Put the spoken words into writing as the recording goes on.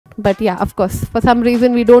But yeah, of course, for some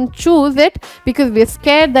reason we don't choose it because we're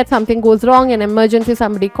scared that something goes wrong, an emergency,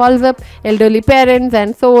 somebody calls up, elderly parents,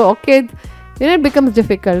 and so or kids, you know, it becomes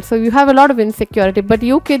difficult. So you have a lot of insecurity, but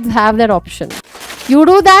you kids have that option. You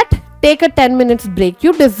do that, take a 10 minutes break.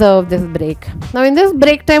 You deserve this break. Now in this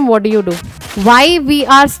break time, what do? Why we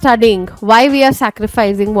are studying, why we are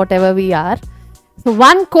sacrificing whatever we are. So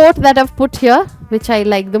one quote that I've put here, which I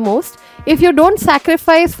like the most: if you don't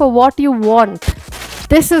sacrifice for what you want,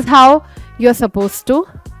 this is how you're supposed to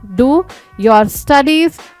do your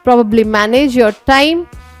studies, probably manage your time.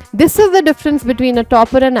 This is the difference between a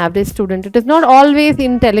topper and average student. It is not always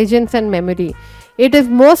intelligence and memory. It is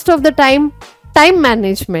most of the time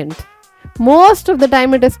management. Most of the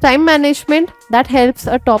time it is time management that helps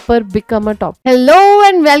a topper become a topper. Hello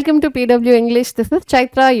and welcome to PW English. This is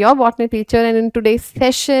Chaitra, your botany teacher, and in today's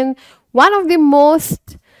session, one of the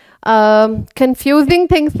most confusing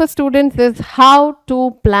things for students is how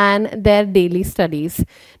to plan their daily studies.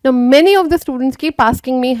 Now many of the students keep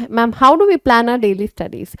asking me, ma'am, how do we plan our daily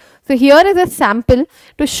studies? So here is a sample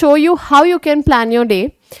to show you how you can plan your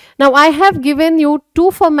day. Now I have given you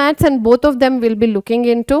two formats and both of them we'll be looking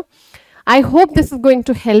into. I hope this is going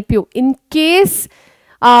to help you. In case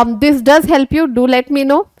this does help you, do let me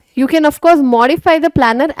know. You can of course modify the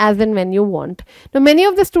planner as and when you want. Now many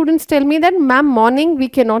of the students tell me that, ma'am, morning we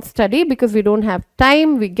cannot study because we don't have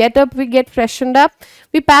time. We get up, we get freshened up,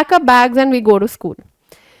 we pack our bags and we go to school.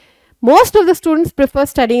 Most of the students prefer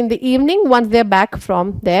studying in the evening once they're back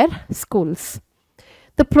from their schools.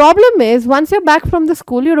 The problem is, once you're back from the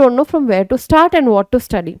school, you don't know from where to start and what to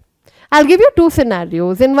study. I'll give you two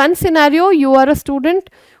scenarios. In one scenario, you are a student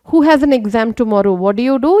who has an exam tomorrow. What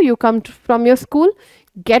do? You come from your school,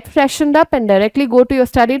 get freshened up and directly go to your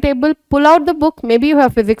study table, pull out the book. Maybe you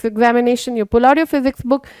have physics examination, you pull out your physics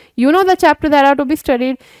book, you know the chapter that are to be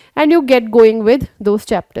studied, and you get going with those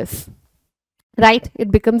chapters. Right?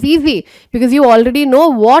 It becomes easy because you already know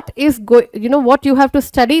what is what you have to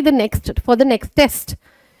study for the next test.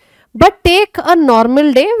 But take a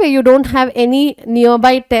normal day where you don't have any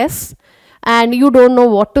nearby tests and you don't know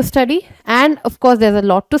what to study, and of course there's a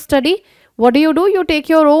lot to study. What do? You take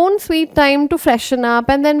your own sweet time to freshen up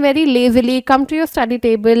and then very lazily come to your study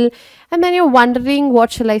table, and then you're wondering,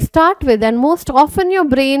 what shall I start with? And most often your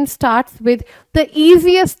brain starts with the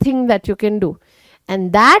easiest thing that you can do,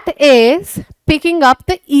 and that is picking up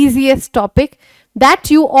the easiest topic that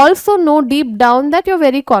you also know deep down that you're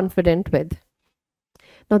very confident with.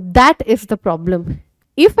 Now that is the problem.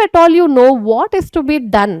 If at all you know what is to be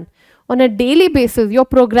done on a daily basis, you're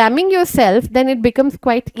programming yourself, then it becomes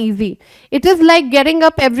quite easy. It is like getting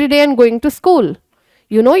up every day and going to school.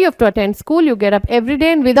 You know you have to attend school, you get up every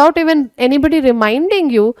day, and without even anybody reminding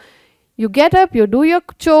you, you get up, you do your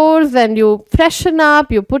chores and you freshen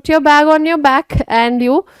up, you put your bag on your back and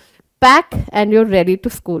you pack and you're ready to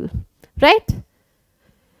school, right?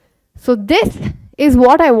 So this is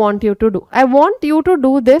what I want you to do. I want you to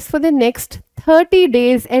do this for the next 30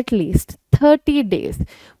 days at least. 30 days.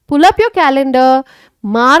 Pull up your calendar,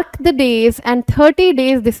 mark the days, and 30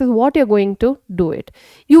 days, this is what you're going to do it.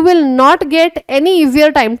 You will not get any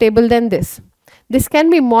easier timetable than this. This can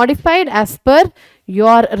be modified as per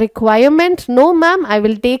your requirement. No, ma'am, I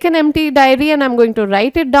will take an empty diary and I'm going to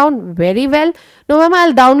write it down. Very well. No, ma'am,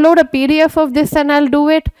 I'll download a PDF of this and I'll do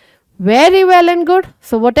it. Very well and good.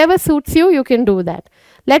 So whatever suits you, you can do that.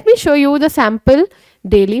 Let me show you the sample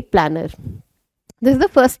daily planner. This is the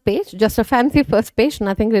first page, just a fancy first page,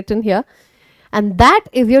 nothing written here. And that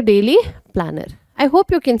is your daily planner. I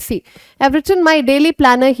hope you can see. I've written my daily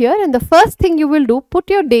planner here, and the first thing you will do, put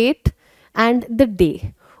your date and the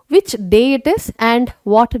day. Which day it is and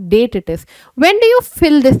what date it is. When do you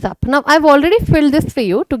fill this up? Now, I've already filled this for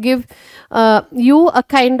you to give you a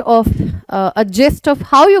kind of a gist of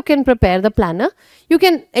how you can prepare the planner. You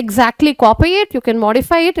can exactly copy it, you can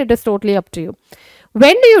modify it, it is totally up to you.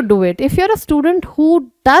 When do you do it? If you're a student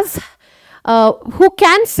who can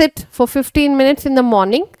sit for 15 minutes in the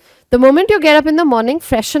morning, the moment you get up in the morning,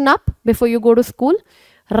 freshen up before you go to school,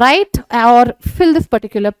 write or fill this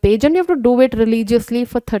particular page, and you have to do it religiously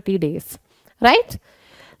for 30 days, right?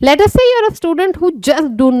 Let us say you're a student who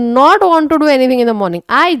just do not want to do anything in the morning.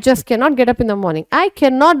 I just cannot get up in the morning. I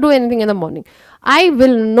cannot do anything in the morning. I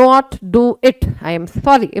will not do it. I am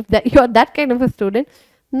sorry if you're that kind of a student.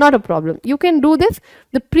 Not a problem. You can do this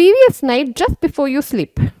the previous night just before you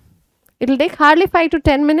sleep. It will take hardly 5 to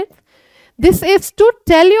 10 minutes. This is to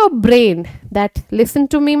tell your brain that, listen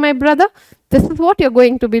to me, my brother, this is what you're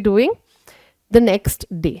going to be doing the next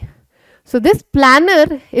day. So this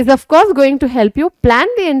planner is of course going to help you plan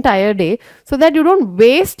the entire day so that you don't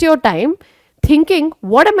waste your time thinking,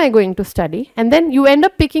 what am I going to study? And then you end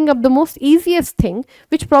up picking up the most easiest thing,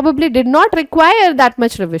 which probably did not require that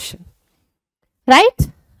much revision. Right?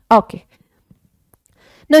 Okay.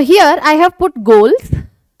 Now here I have put goals.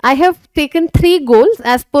 I have taken 3 goals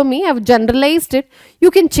as per me. I have generalized it. You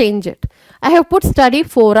can change it. I have put study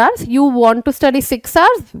 4 hours. You want to study 6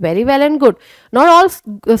 hours? Very well and good. Not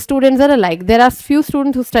all students are alike. There are few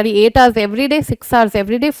students who study 8 hours every day, 6 hours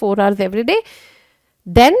every day, 4 hours every day.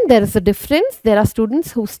 Then there is a difference. There are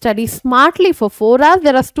students who study smartly for 4 hours.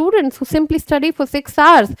 There are students who simply study for 6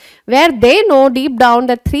 hours, where they know deep down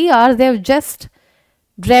that 3 hours they have just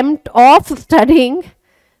dreamt of studying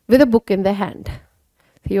with a book in their hand.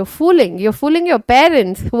 You're fooling your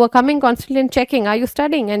parents who are coming constantly and checking, are you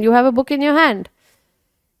studying? And you have a book in your hand,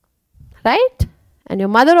 right? And your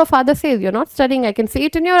mother or father says, you're not studying, I can see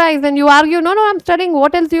it in your eyes, and you argue, no, I'm studying,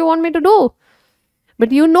 what else do you want me to do?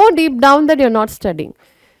 But you know deep down that you're not studying.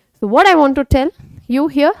 So what I want to tell you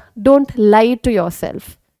here, don't lie to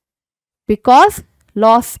yourself, because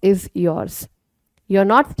loss is yours. You're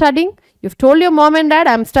not studying, you've told your mom and dad,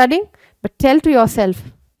 I'm studying, but tell to yourself,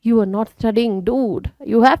 you are not studying, dude.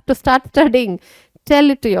 You have to start studying. Tell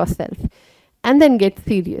it to yourself. And then get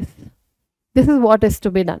serious. This is what is to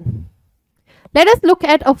be done. Let us look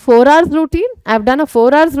at a 4 hours routine. I've done a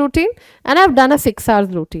 4 hours routine and I've done a 6 hours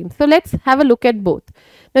routine. So let's have a look at both.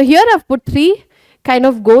 Now here I've put 3 kind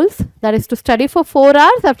of goals. That is to study for 4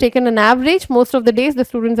 hours. I've taken an average. Most of the days the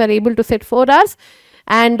students are able to sit 4 hours.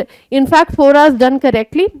 And in fact 4 hours done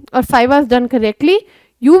correctly or 5 hours done correctly,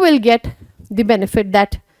 you will get the benefit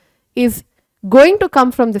that is going to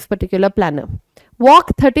come from this particular planner.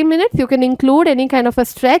 Walk 30 minutes. You can include any kind of a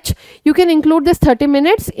stretch. You can include this 30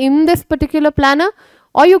 minutes in this particular planner,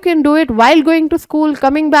 or you can do it while going to school,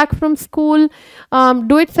 coming back from school.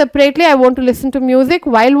 Do it separately. I want to listen to music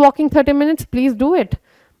while walking 30 minutes. Please do it.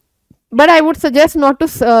 But I would suggest not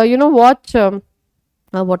to,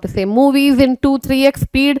 watch movies in 2-3x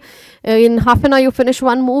speed. In half an hour you finish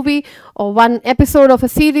one movie or one episode of a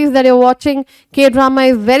series that you're watching. K-drama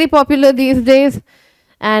is very popular these days,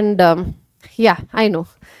 and yeah, I know.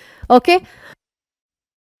 Okay,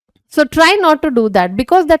 so try not to do that,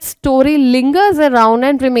 because that story lingers around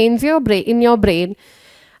and remains in your brain,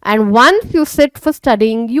 and once you sit for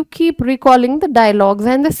studying, you keep recalling the dialogues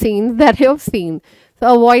and the scenes that you have seen.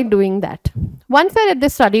 So avoid doing that. Once you're at the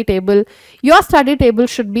study table, your study table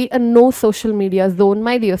should be a no social media zone,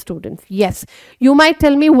 my dear students. Yes, you might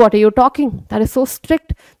tell me, what are you talking? That is so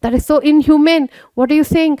strict. That is so inhumane. What are you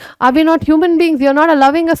saying? Are we not human beings? You're not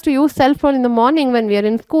allowing us to use cell phone in the morning when we are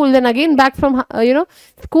in school. Then again back from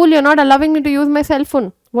school, you're not allowing me to use my cell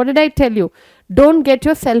phone. What did I tell you? Don't get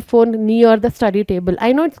your cell phone near the study table.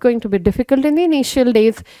 I know it's going to be difficult in the initial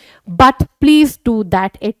days, but please do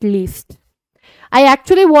that at least. I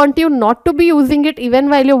actually want you not to be using it even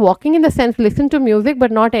while you're walking, in the sense listen to music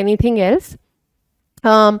but not anything else.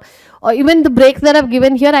 Or even the breaks that I've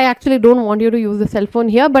given here, I actually don't want you to use the cell phone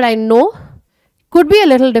here, but I know could be a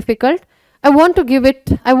little difficult. I want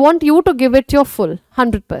you to give it your full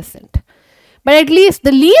 100%. But at least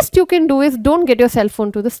the least you can do is don't get your cell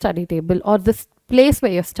phone to the study table or this place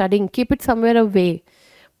where you're studying. Keep it somewhere away.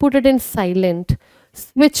 Put it in silent.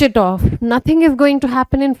 Switch it off. Nothing is going to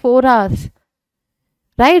happen in 4 hours.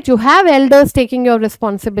 Right? You have elders taking your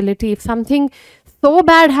responsibility. If something so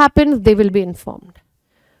bad happens, they will be informed.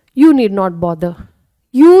 You need not bother.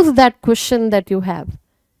 Use that cushion that you have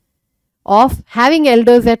of having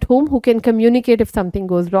elders at home who can communicate if something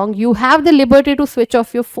goes wrong. You have the liberty to switch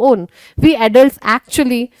off your phone. We adults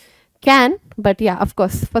actually can, but yeah, of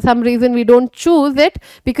course, for some reason we don't choose it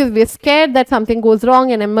because we're scared that something goes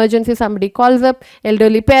wrong, an emergency, somebody calls up,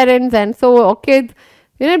 elderly parents, and so kids.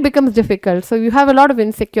 It becomes difficult. So you have a lot of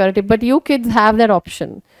insecurity, but you kids have that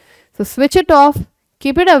option. So switch it off,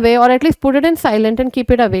 keep it away, or at least put it in silent and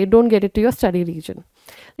keep it away. Don't get it to your study region.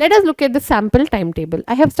 Let us look at the sample timetable.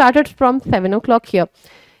 I have started from 7 o'clock here.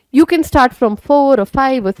 You can start from 4 or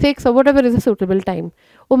 5 or 6 or whatever is a suitable time.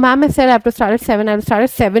 Oh, ma'am has said I have to start at 7. I will start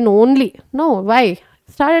at 7 only. No, why?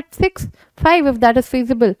 Start at 6, 5 if that is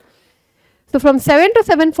feasible. So from 7 to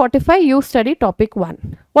 7:45, you study topic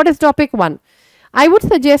 1. What is topic 1? I would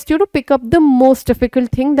suggest you to pick up the most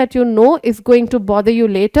difficult thing that you know is going to bother you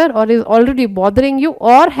later, or is already bothering you,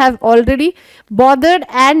 or has already bothered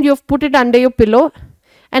and you've put it under your pillow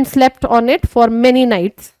and slept on it for many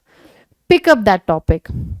nights. Pick up that topic.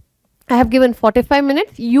 I have given 45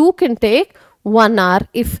 minutes. You can take 1 hour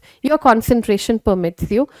if your concentration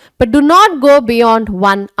permits you, but do not go beyond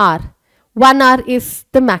 1 hour. 1 hour is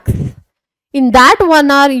the max. In that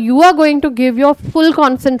 1 hour, you are going to give your full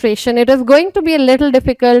concentration. It is going to be a little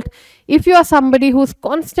difficult if you are somebody who's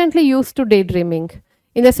constantly used to daydreaming.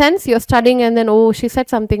 In the sense, you're studying and then, oh, she said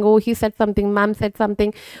something, oh, he said something, ma'am said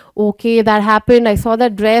something, okay, that happened, I saw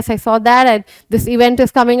that dress, I saw that, and this event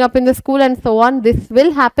is coming up in the school and so on. This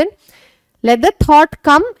will happen. Let the thought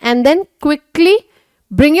come and then quickly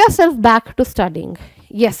bring yourself back to studying.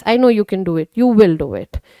 Yes, I know you can do it. You will do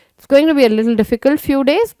it. It's going to be a little difficult few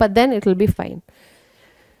days, but then it will be fine.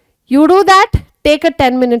 You do that, take a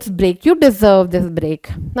 10 minutes break. You deserve this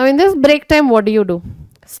break. Now in this break time, what do?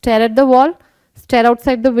 Stare at the wall, stare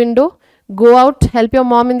outside the window, go out, help your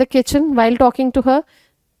mom in the kitchen while talking to her,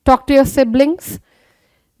 talk to your siblings,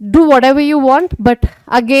 do whatever you want, but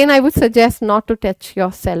again I would suggest not to touch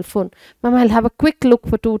your cell phone. Ma'am, I'll have a quick look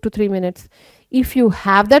for 2 to 3 minutes. If you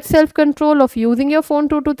have that self-control of using your phone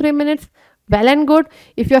 2 to 3 minutes, well and good.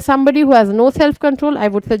 If you're somebody who has no self-control, I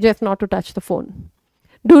would suggest not to touch the phone.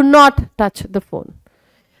 Do not touch the phone.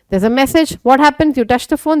 There's a message. What happens? You touch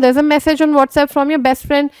the phone. There's a message on WhatsApp from your best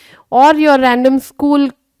friend or your random school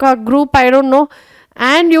group, I don't know,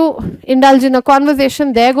 and you indulge in a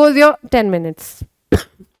conversation. There goes your 10 minutes.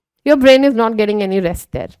 Your brain is not getting any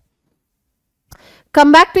rest there.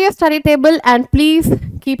 Come back to your study table and please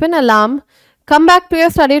keep an alarm. Come back to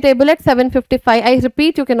your study table at 7:55. I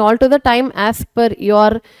repeat, you can alter the time as per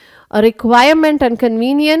your requirement and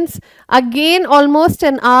convenience. Again, almost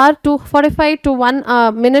an hour to 45 to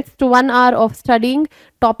 1 minutes to 1 hour of studying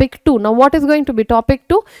topic 2. Now, what is going to be topic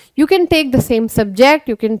 2? You can take the same subject,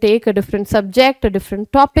 you can take a different subject, a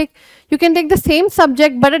different topic. You can take the same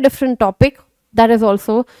subject but a different topic. That is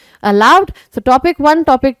also allowed. So, topic 1,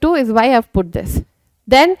 topic 2 is why I have put this.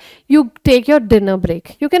 Then you take your dinner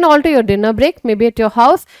break. You can alter your dinner break, maybe at your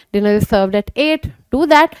house. Dinner is served at 8. Do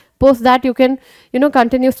that. Post that you can,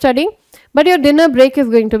 continue studying. But your dinner break is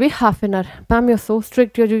going to be half an hour. Ma'am, you're so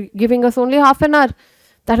strict. You're giving us only half an hour.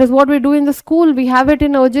 That is what we do in the school. We have it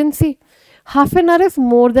in urgency. Half an hour is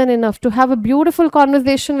more than enough to have a beautiful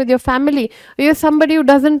conversation with your family. Or you're somebody who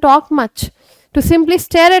doesn't talk much. To simply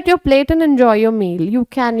stare at your plate and enjoy your meal. You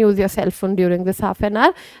can use your cell phone during this half an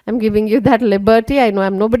hour. I'm giving you that liberty. I know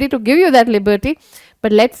I'm nobody to give you that liberty.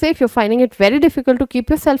 But let's say if you're finding it very difficult to keep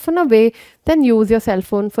your cell phone away, then use your cell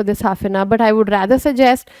phone for this half an hour. But I would rather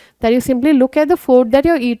suggest that you simply look at the food that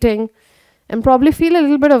you're eating and probably feel a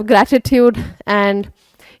little bit of gratitude. And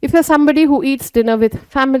if you're somebody who eats dinner with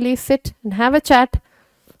family, sit and have a chat,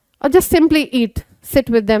 or just simply eat. Sit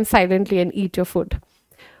with them silently and eat your food.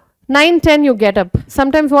 9:10 you get up.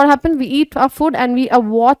 Sometimes what happens, we eat our food and we are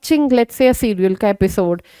watching, let's say, a serial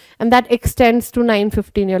episode, and that extends to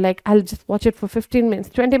 9:15. You're like, I'll just watch it for 15 minutes,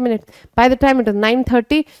 20 minutes. By the time it is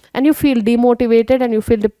 9:30 and you feel demotivated and you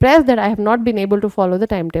feel depressed that I have not been able to follow the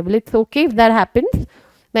timetable. It's okay if that happens.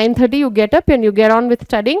 9:30 you get up and you get on with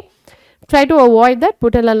studying. Try to avoid that.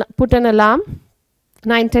 Put an alarm.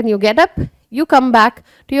 9:10 you get up. You come back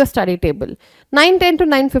to your study table. 9:10 to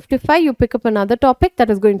 9:55, you pick up another topic that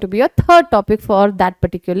is going to be your third topic for that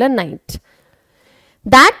particular night.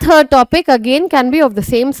 That third topic again can be of the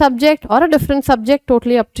same subject or a different subject,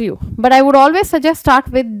 totally up to you. But I would always suggest start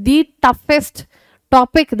with the toughest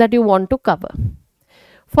topic that you want to cover.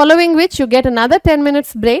 Following which you get another 10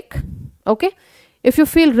 minutes break. Okay. If you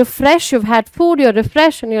feel refreshed, you've had food, you're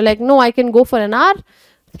refreshed and you're like, no, I can go for an hour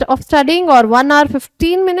of studying or 1 hour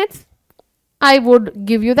 15 minutes. I would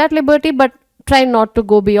give you that liberty, but try not to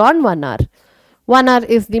go beyond 1 hour. 1 hour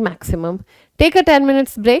is the maximum. Take a 10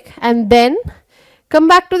 minutes break and then come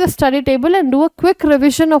back to the study table and do a quick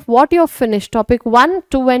revision of what you have finished. Topic 1,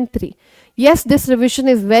 2 and 3. Yes, this revision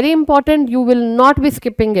is very important. You will not be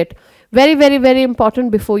skipping it. Very, very, very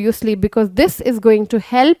important before you sleep, because this is going to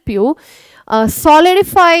help you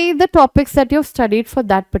solidify the topics that you have studied for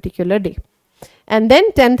that particular day. And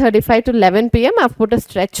then 10:35 to 11 p.m. I've put a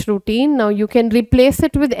stretch routine. Now you can replace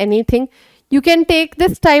it with anything. You can take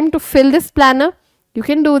this time to fill this planner. You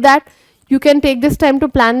can do that. You can take this time to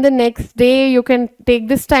plan the next day. You can take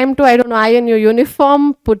this time to, iron your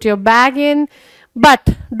uniform, put your bag in.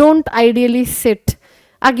 But don't ideally sit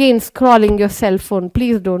again scrolling your cell phone.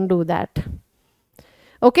 Please don't do that.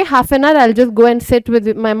 Okay, half an hour I'll just go and sit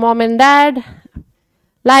with my mom and dad.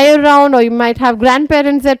 Lie around, or you might have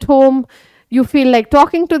grandparents at home. You feel like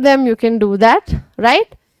talking to them, you can do that,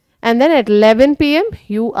 right? And then at 11 p.m.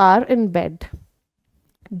 you are in bed.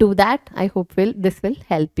 Do that. I hope this will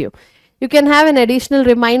help you. You can have an additional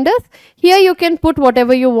reminders. Here you can put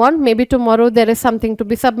whatever you want. Maybe tomorrow there is something to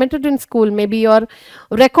be submitted in school. Maybe your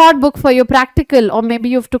record book for your practical, or maybe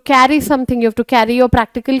you have to carry something. You have to carry your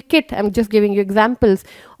practical kit. I'm just giving you examples.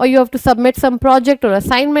 Or you have to submit some project or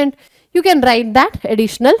assignment. you can write that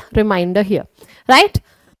additional reminder here, right?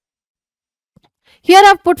 Here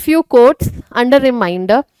I've put few quotes under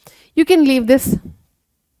reminder. You can leave this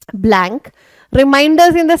blank.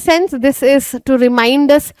 Reminders in the sense, this is to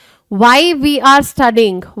remind us why we are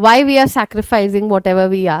studying, why we are sacrificing whatever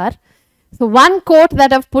we are. So one quote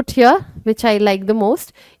that I've put here, which I like the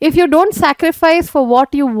most: if you don't sacrifice for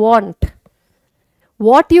what you want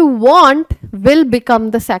will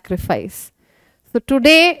become the sacrifice. So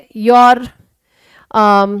today your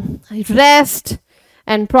rest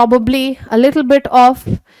and probably a little bit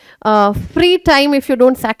of free time, if you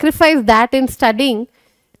don't sacrifice that in studying,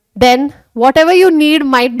 then whatever you need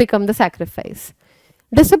might become the sacrifice.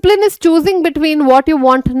 Discipline is choosing between what you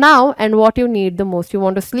want now and what you need the most. You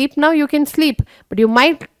want to sleep now, you can sleep, but you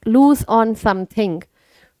might lose on something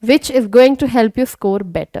which is going to help you score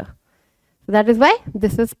better. That is why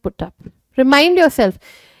this is put up. Remind yourself.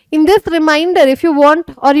 In this reminder, if you want,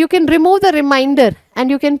 or you can remove the reminder and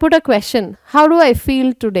you can put a question. How do I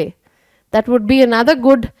feel today? That would be another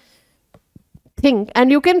good thing.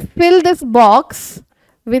 And you can fill this box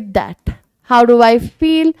with that. How do I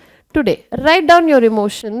feel today? Write down your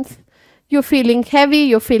emotions. You're feeling heavy,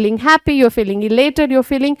 you're feeling happy, you're feeling elated, you're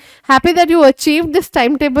feeling happy that you achieved this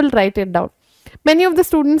timetable, write it down. Many of the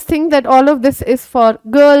students think that all of this is for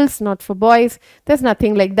girls, not for boys. There's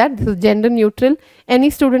nothing like that. This is gender neutral. Any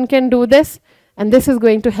student can do this, and this is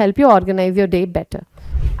going to help you organize your day better.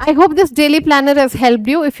 I hope this daily planner has helped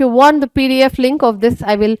you. If you want the PDF link of this,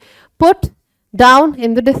 I will put down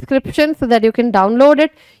in the description so that you can download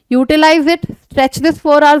it, utilize it, stretch this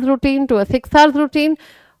 4 hours routine to a 6 hours routine,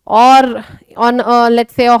 or on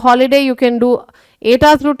let's say a holiday you can do 8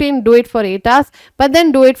 hours routine, do it for 8 hours, but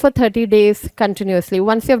then do it for 30 days continuously.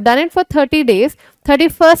 Once you have done it for 30 days,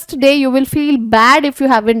 31st day you will feel bad if you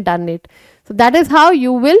haven't done it. So that is how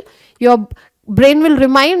you will, your brain will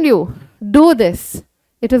remind you, do this.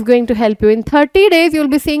 It is going to help you. In 30 days, you will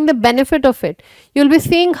be seeing the benefit of it. You will be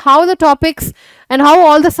seeing how the topics and how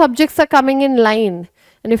all the subjects are coming in line.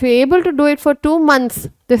 And if you're able to do it for 2 months,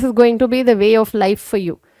 this is going to be the way of life for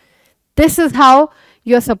you. This is how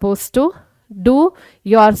you're supposed to do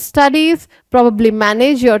your studies, probably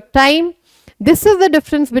manage your time. This is the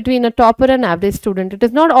difference between a topper and average student. It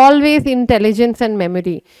is not always intelligence and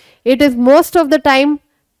memory. It is most of the time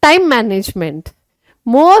management.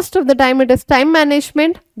 Most of the time it is time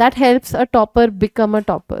management that helps a topper become a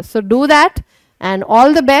topper. So do that, and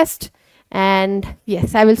all the best. And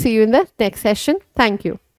yes, I will see you in the next session. Thank you.